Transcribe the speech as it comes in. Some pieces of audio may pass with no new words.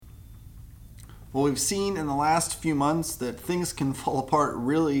Well, we've seen in the last few months that things can fall apart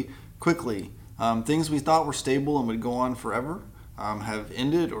really quickly. Things we thought were stable and would go on forever have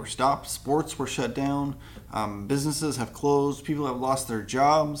ended or stopped. Sports were shut down. Businesses have closed. People have lost their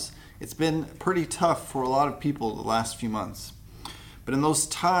jobs. It's been pretty tough for a lot of people the last few months. But in those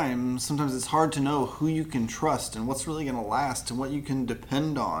times, sometimes it's hard to know who you can trust and what's really going to last and what you can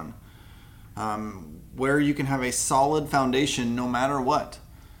depend on, where you can have a solid foundation no matter what.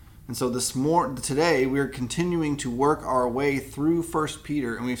 And so today we are continuing to work our way through 1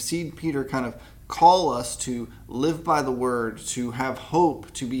 Peter, and we've seen Peter kind of call us to live by the word, to have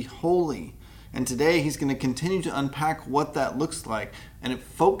hope, to be holy. And today he's going to continue to unpack what that looks like, and it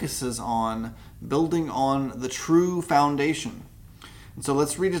focuses on building on the true foundation. And so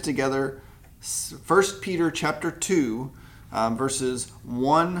let's read it together. 1 Peter chapter 2, verses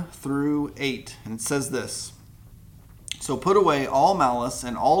 1 through 8. And it says this: "So put away all malice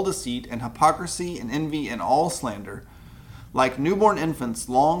and all deceit and hypocrisy and envy and all slander. Like newborn infants,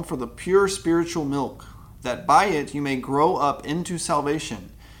 long for the pure spiritual milk, that by it you may grow up into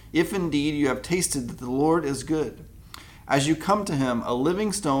salvation, if indeed you have tasted that the Lord is good. As you come to him, a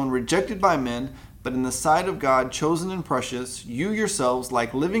living stone rejected by men, but in the sight of God chosen and precious, you yourselves,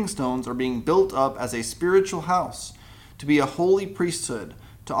 like living stones, are being built up as a spiritual house, to be a holy priesthood,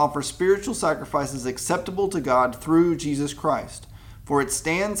 to offer spiritual sacrifices acceptable to God through Jesus Christ. For it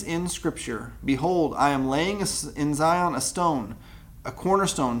stands in Scripture, Behold, I am laying in Zion a stone, a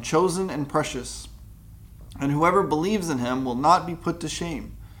cornerstone, chosen and precious, and whoever believes in him will not be put to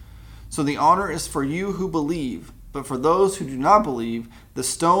shame. So the honor is for you who believe, but for those who do not believe, the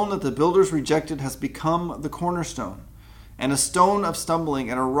stone that the builders rejected has become the cornerstone, and a stone of stumbling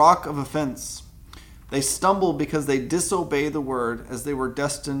and a rock of offense. They stumble because they disobey the word, as they were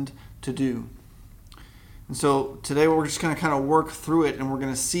destined to do." And so today we're just going to kind of work through it, and we're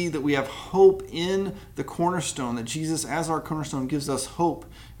going to see that we have hope in the cornerstone, that Jesus as our cornerstone gives us hope.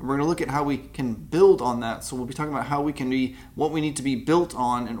 And we're going to look at how we can build on that. So we'll be talking about how we can be, what we need to be built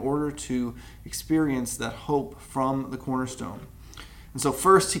on in order to experience that hope from the cornerstone. And so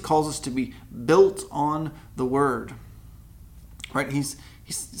first he calls us to be built on the word. Right? He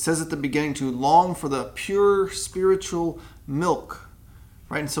says at the beginning to long for the pure spiritual milk.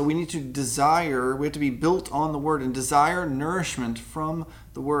 Right? And so we need to we have to be built on the word and desire nourishment from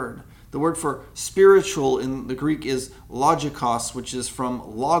the word. The word for spiritual in the Greek is logikos, which is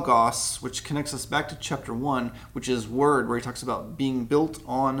from logos, which connects us back to chapter 1, which is word, where he talks about being built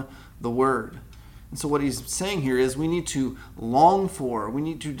on the word. And so what he's saying here is we need to long for, we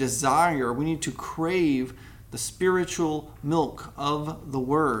need to desire, we need to crave the spiritual milk of the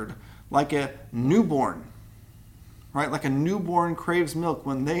word, like a newborn. Right? Like a newborn craves milk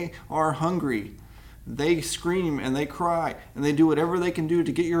when they are hungry. They scream and they cry and they do whatever they can do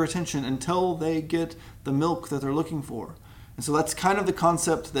to get your attention until they get the milk that they're looking for. And so that's kind of the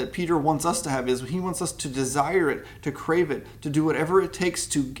concept that Peter wants us to have, is he wants us to desire it, to crave it, to do whatever it takes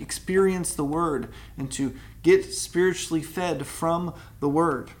to experience the word and to get spiritually fed from the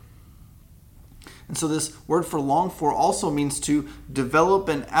word. And so this word for long for also means to develop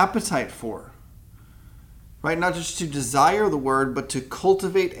an appetite for. Right? Not just to desire the word, but to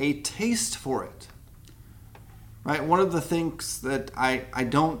cultivate a taste for it. Right? One of the things that I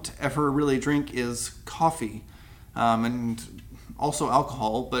don't ever really drink is coffee, and also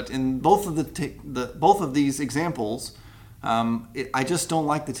alcohol. But in both of both of these examples, I just don't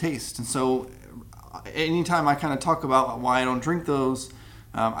like the taste. And so, anytime I kind of talk about why I don't drink those,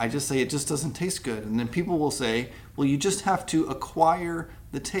 I just say it just doesn't taste good. And then people will say, well, you just have to acquire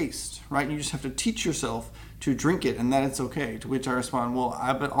the taste, right? You just have to teach yourself to drink it, and that it's okay. To which I respond, well,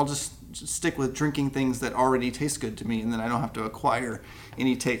 but I'll just stick with drinking things that already taste good to me, and then I don't have to acquire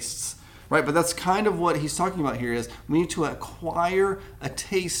any tastes, right? But that's kind of what he's talking about here, is we need to acquire a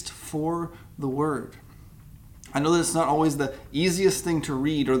taste for the word. I know that it's not always the easiest thing to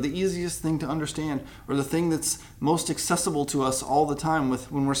read or the easiest thing to understand or the thing that's most accessible to us all the time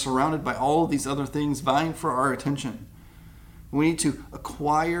when we're surrounded by all of these other things vying for our attention. We need to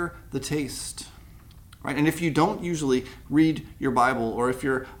acquire the taste. Right? And if you don't usually read your Bible, or if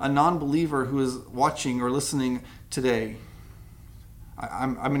you're a non-believer who is watching or listening today,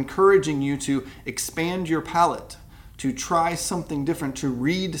 I'm encouraging you to expand your palate, to try something different, to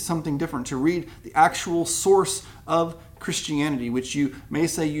read something different, to read the actual source of Christianity, which you may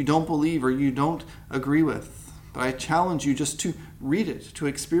say you don't believe or you don't agree with. But I challenge you just to read it, to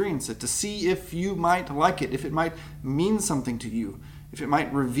experience it, to see if you might like it, if it might mean something to you, if it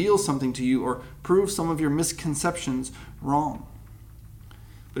might reveal something to you or prove some of your misconceptions wrong.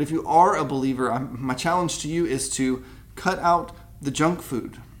 But if you are a believer, my challenge to you is to cut out the junk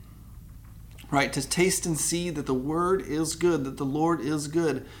food. right? To taste and see that the Word is good, that the Lord is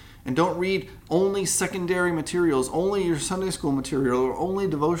good. And don't read only secondary materials, only your Sunday school material, or only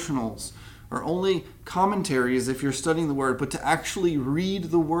devotionals, or only commentaries if you're studying the Word, but to actually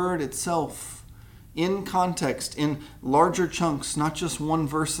read the Word itself in context, in larger chunks, not just one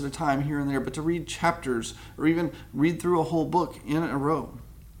verse at a time here and there, but to read chapters or even read through a whole book in a row.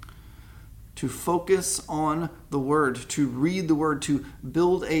 To focus on the Word, to read the Word, to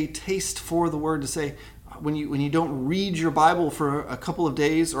build a taste for the Word, to say, when you don't read your Bible for a couple of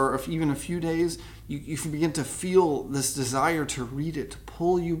days or even a few days, you can begin to feel this desire to read it, to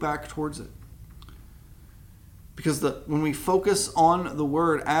pull you back towards it. Because when we focus on the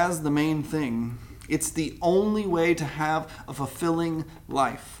Word as the main thing, it's the only way to have a fulfilling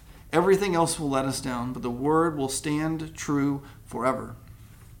life. Everything else will let us down, but the Word will stand true forever.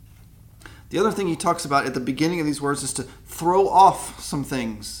 The other thing he talks about at the beginning of these words is to throw off some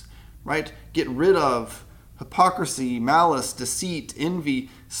things, right? Get rid of hypocrisy, malice, deceit, envy,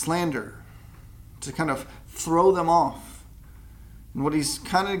 slander. To kind of throw them off. And what he's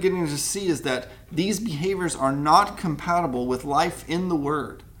kind of getting to see is that these behaviors are not compatible with life in the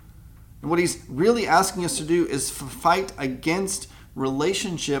Word. And what he's really asking us to do is fight against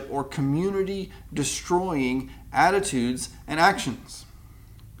relationship or community destroying attitudes and actions.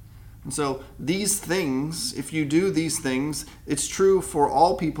 And so these things, if you do these things, it's true for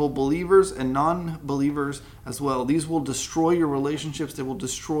all people, believers and non-believers as well. These will destroy your relationships. They will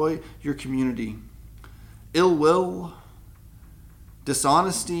destroy your community. Ill will,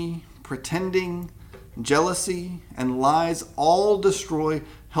 dishonesty, pretending, jealousy, and lies all destroy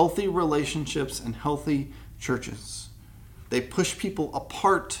healthy relationships and healthy churches. They push people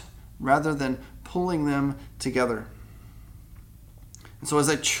apart rather than pulling them together. And so as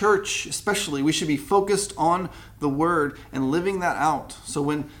a church, especially, we should be focused on the Word and living that out. So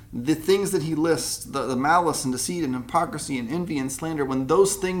when the things that he lists, the malice and deceit and hypocrisy and envy and slander, when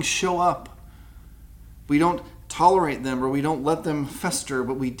those things show up, we don't tolerate them or we don't let them fester,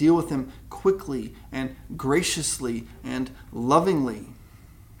 but we deal with them quickly and graciously and lovingly.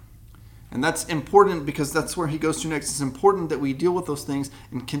 And that's important because that's where he goes to next. It's important that we deal with those things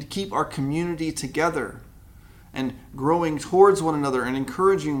and can keep our community together and growing towards one another and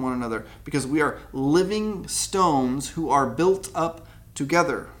encouraging one another, because we are living stones who are built up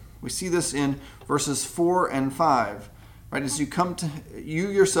together. We see this in verses 4 and 5. Right? As you come to you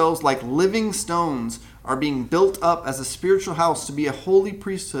yourselves like living stones are being built up as a spiritual house to be a holy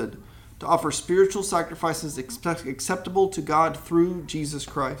priesthood, to offer spiritual sacrifices acceptable to God through Jesus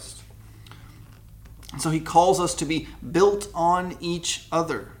Christ. And so he calls us to be built on each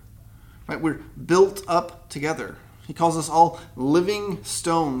other. Right? We're built up together. He calls us all living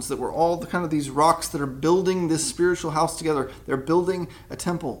stones, that we're all kind of these rocks that are building this spiritual house together. They're building a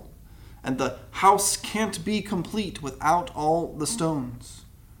temple. And the house can't be complete without all the stones.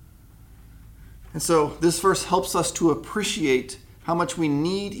 And so this verse helps us to appreciate how much we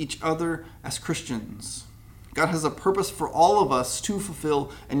need each other as Christians. God has a purpose for all of us to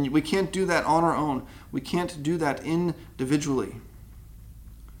fulfill, and we can't do that on our own. We can't do that individually.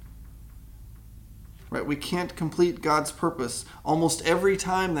 Right? We can't complete God's purpose. Almost every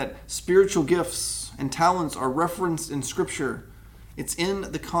time that spiritual gifts and talents are referenced in Scripture, it's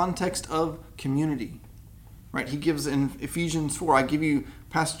in the context of community. Right? He gives in Ephesians 4, I give you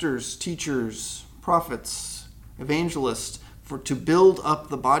pastors, teachers, prophets, evangelists, to build up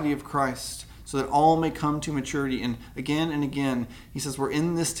the body of Christ so that all may come to maturity. And again, he says, we're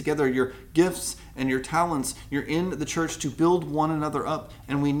in this together. Your gifts and your talents, you're in the church to build one another up.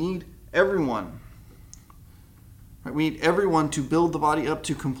 And we need everyone. Right? We need everyone to build the body up,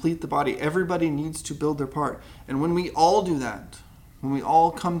 to complete the body. Everybody needs to build their part. And when we all do that, when we all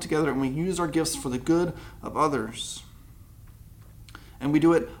come together and we use our gifts for the good of others, and we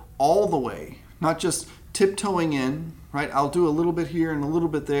do it all the way, not just tiptoeing in, right? I'll do a little bit here and a little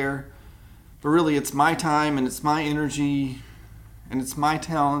bit there, but really it's my time and it's my energy and it's my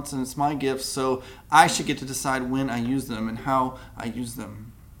talents and it's my gifts, so I should get to decide when I use them and how I use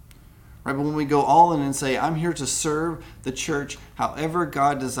them. Right? But when we go all in and say, I'm here to serve the church however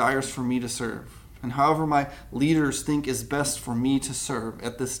God desires for me to serve, and however my leaders think is best for me to serve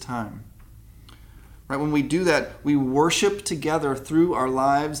at this time. Right? When we do that, we worship together through our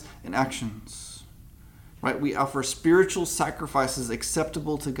lives and actions. Right? We offer spiritual sacrifices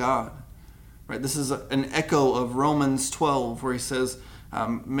acceptable to God. Right? This is an echo of Romans 12, where he says,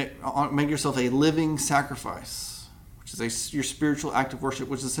 make yourself a living sacrifice, which is your spiritual act of worship,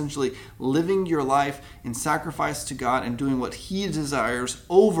 which is essentially living your life in sacrifice to God and doing what he desires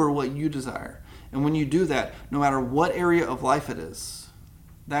over what you desire. And when you do that, no matter what area of life it is,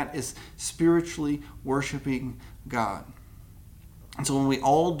 That is spiritually worshiping God. And so when we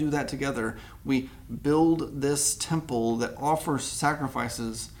all do that together, we build this temple that offers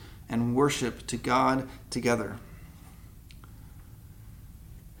sacrifices and worship to God together.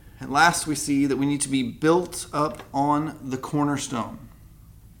 And last, we see that we need to be built up on the cornerstone.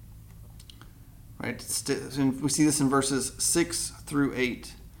 Right? We see this in verses 6 through 8.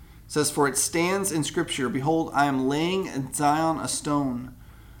 It says, "For it stands in Scripture, Behold, I am laying in Zion a stone,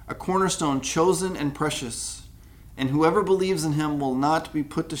 a cornerstone chosen and precious, and whoever believes in him will not be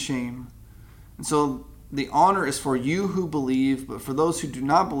put to shame. And so the honor is for you who believe, but for those who do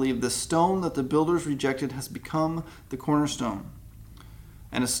not believe, the stone that the builders rejected has become the cornerstone,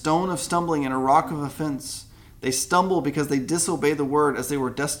 and a stone of stumbling and a rock of offense. They stumble because they disobey the word as they were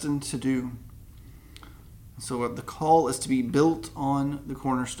destined to do." So the call is to be built on the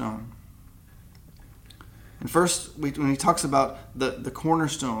cornerstone. And first, when he talks about the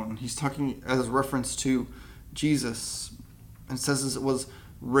cornerstone, he's talking as a reference to Jesus. And says it was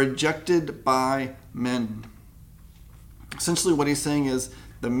rejected by men. Essentially what he's saying is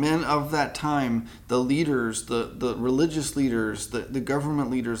the men of that time, the leaders, the religious leaders, the government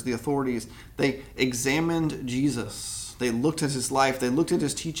leaders, the authorities, they examined Jesus. They looked at his life. They looked at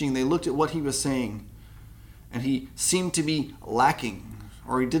his teaching. They looked at what he was saying. And he seemed to be lacking,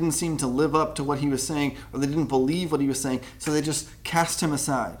 or he didn't seem to live up to what he was saying, or they didn't believe what he was saying. So they just cast him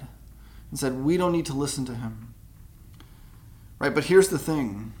aside and said, we don't need to listen to him. Right? But here's the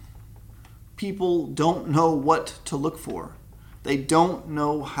thing. People don't know what to look for. They don't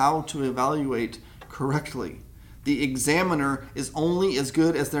know how to evaluate correctly. The examiner is only as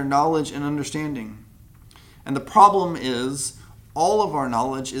good as their knowledge and understanding. And the problem is, all of our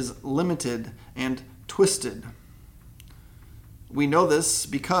knowledge is limited and twisted. We know this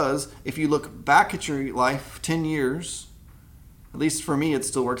because if you look back at your life 10 years, at least for me it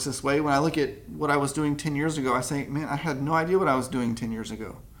still works this way. When I look at what I was doing 10 years ago, I say, man, I had no idea what I was doing 10 years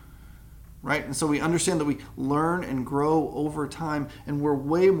ago. Right? And so we understand that we learn and grow over time, and we're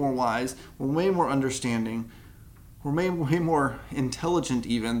way more wise, we're way more understanding, we're way more intelligent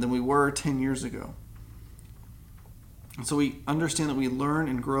even than we were 10 years ago. And so we understand that we learn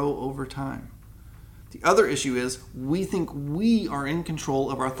and grow over time. The other issue is we think we are in control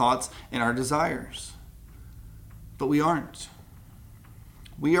of our thoughts and our desires. But we aren't.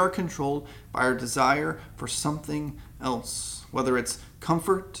 We are controlled by our desire for something else, whether it's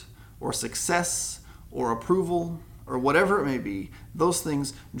comfort or success or approval or whatever it may be. Those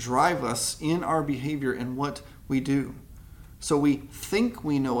things drive us in our behavior and what we do. So we think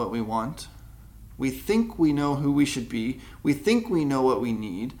we know what we want. We think we know who we should be. We think we know what we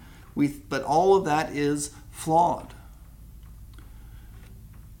need. But all of that is flawed.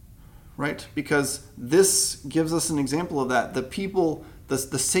 Right? Because this gives us an example of that. The people, the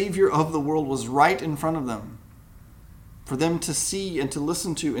Savior of the world was right in front of them for them to see and to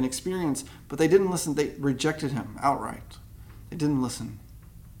listen to and experience, but they didn't listen. They rejected him outright. They didn't listen.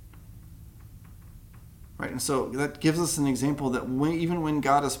 Right? And so that gives us an example that even when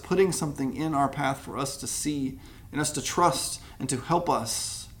God is putting something in our path for us to see and us to trust and to help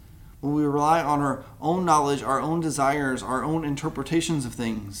us, when we rely on our own knowledge, our own desires, our own interpretations of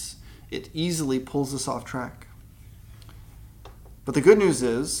things, it easily pulls us off track. But the good news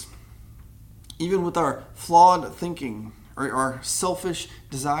is, even with our flawed thinking or our selfish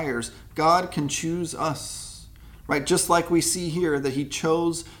desires, God can choose us. Right? Just like we see here that he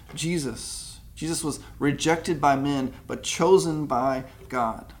chose Jesus. Jesus was rejected by men, but chosen by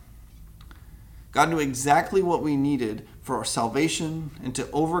God. God knew exactly what we needed for our salvation and to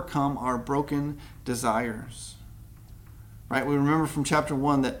overcome our broken desires. Right? We remember from chapter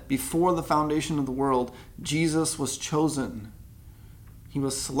 1 that before the foundation of the world, Jesus was chosen. He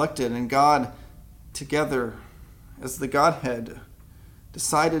was selected, and God, together as the Godhead,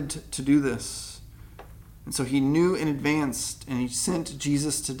 decided to do this. And so he knew in advance, and he sent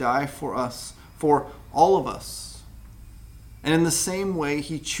Jesus to die for us, for all of us. And in the same way,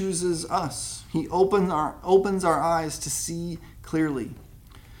 he chooses us. He opens our eyes to see clearly.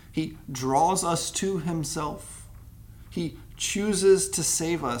 He draws us to himself. He chooses to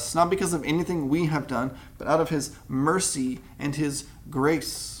save us, not because of anything we have done, but out of his mercy and his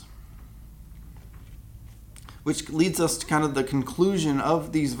grace. Which leads us to kind of the conclusion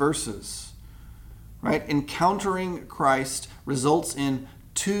of these verses. Right? Encountering Christ results in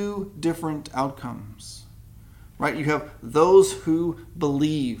two different outcomes. Right? You have those who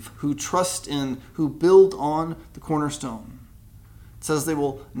believe, who trust in, who build on the cornerstone. It says they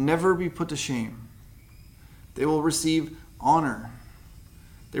will never be put to shame. They will receive honor.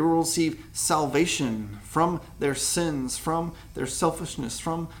 They will receive salvation from their sins, from their selfishness,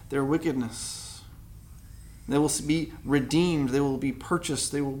 from their wickedness. They will be redeemed. They will be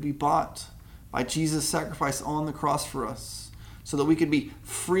purchased. They will be bought by Jesus' sacrifice on the cross for us, so that we can be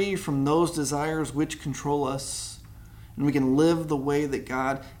free from those desires which control us, and we can live the way that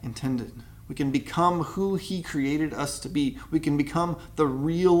God intended. We can become who He created us to be. We can become the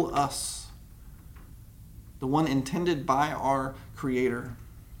real us, the one intended by our Creator.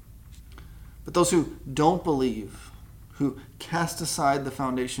 But those who don't believe, who cast aside the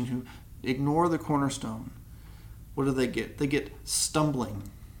foundation, who ignore the cornerstone, what do they get? They get stumbling.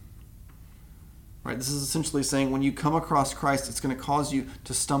 Right? This is essentially saying when you come across Christ, it's going to cause you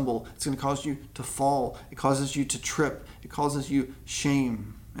to stumble. It's going to cause you to fall. It causes you to trip. It causes you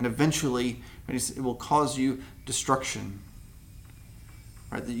shame. And eventually, it will cause you destruction.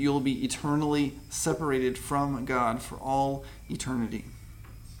 Right? That you'll be eternally separated from God for all eternity.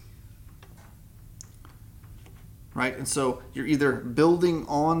 Right? And so you're either building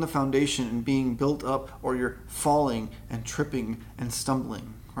on the foundation and being built up, or you're falling and tripping and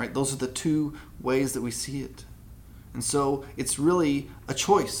stumbling. Right? Those are the two ways that we see it. And so it's really a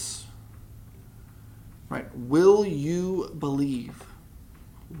choice. Right? Will you believe?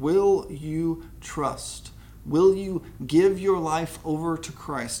 Will you trust? Will you give your life over to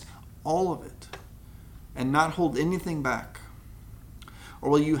Christ, all of it, and not hold anything back? Or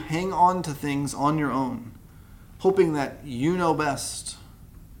will you hang on to things on your own, hoping that you know best,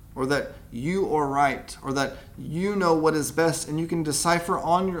 or that you are right, or that you know what is best, and you can decipher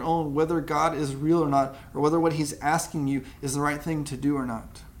on your own whether God is real or not, or whether what He's asking you is the right thing to do or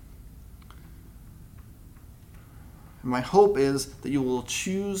not? And my hope is that you will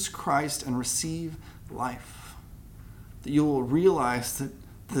choose Christ and receive life. That you will realize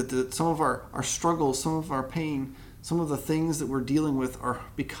that some of our struggles, some of our pain, some of the things that we're dealing with are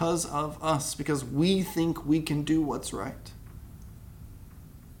because of us, because we think we can do what's right.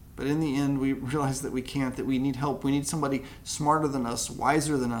 But in the end, we realize that we can't, that we need help. We need somebody smarter than us,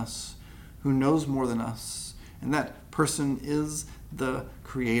 wiser than us, who knows more than us. And that person is the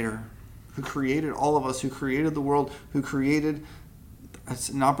Creator, who created all of us, who created the world, who created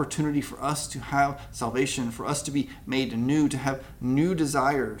an opportunity for us to have salvation, for us to be made new, to have new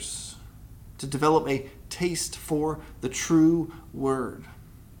desires, to develop a taste for the true Word,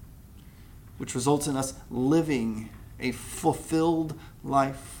 which results in us living a fulfilled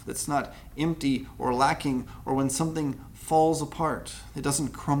life that's not empty or lacking, or when something falls apart, it doesn't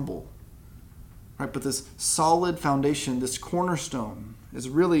crumble. Right? But this solid foundation, this cornerstone, is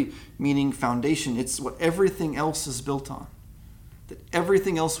really meaning foundation. It's what everything else is built on. That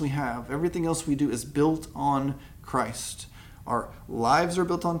everything else we have, everything else we do is built on Christ. Our lives are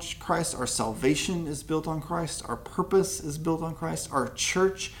built on Christ. Our salvation is built on Christ. Our purpose is built on Christ. Our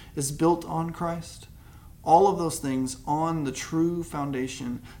church is built on Christ. All of those things on the true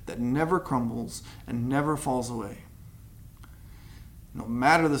foundation that never crumbles and never falls away, no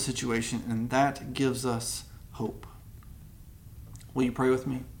matter the situation, and that gives us hope. Will you pray with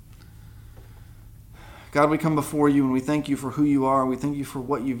me? God, we come before you and we thank you for who you are. We thank you for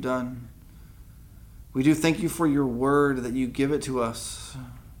what you've done. We do thank you for your word, that you give it to us.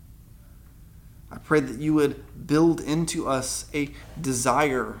 I pray that you would build into us a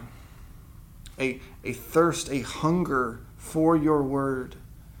desire, a thirst, a hunger for your word.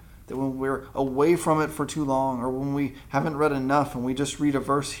 That when we're away from it for too long, or when we haven't read enough and we just read a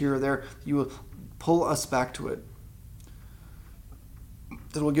verse here or there, you will pull us back to it.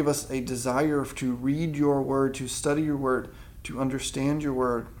 That will give us a desire to read your word, to study your word, to understand your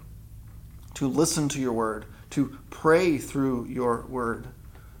word, to listen to your word, to pray through your word.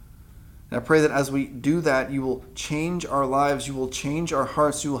 And I pray that as we do that, you will change our lives, you will change our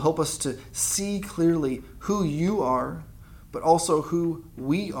hearts, you will help us to see clearly who you are, but also who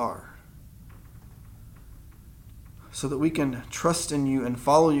we are, so that we can trust in you and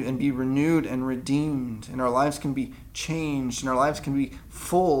follow you and be renewed and redeemed, and our lives can be changed, and our lives can be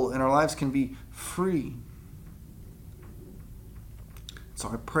full, and our lives can be free. So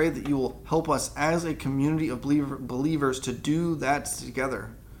I pray that you will help us as a community of believers to do that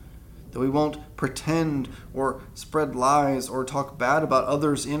together. That we won't pretend or spread lies or talk bad about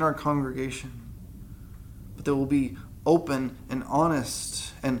others in our congregation, but that we'll be open and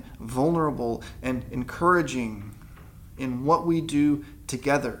honest and vulnerable and encouraging in what we do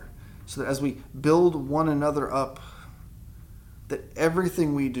together, so that as we build one another up, that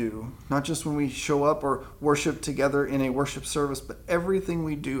everything we do, not just when we show up or worship together in a worship service, but everything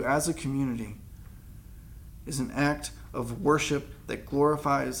we do as a community is an act of worship that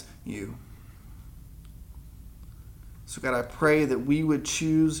glorifies you. So God, I pray that we would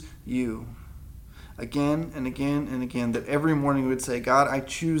choose you again and again and again, that every morning we would say, God, I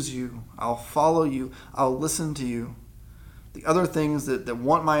choose you. I'll follow you. I'll listen to you. The other things that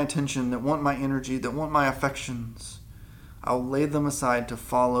want my attention, that want my energy, that want my affections, I'll lay them aside to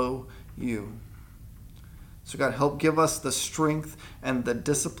follow you. So God, help give us the strength and the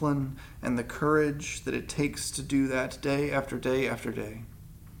discipline and the courage that it takes to do that day after day after day.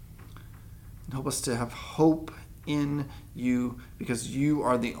 And help us to have hope in you, because you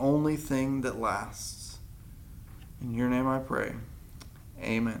are the only thing that lasts. In your name I pray.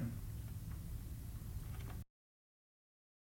 Amen.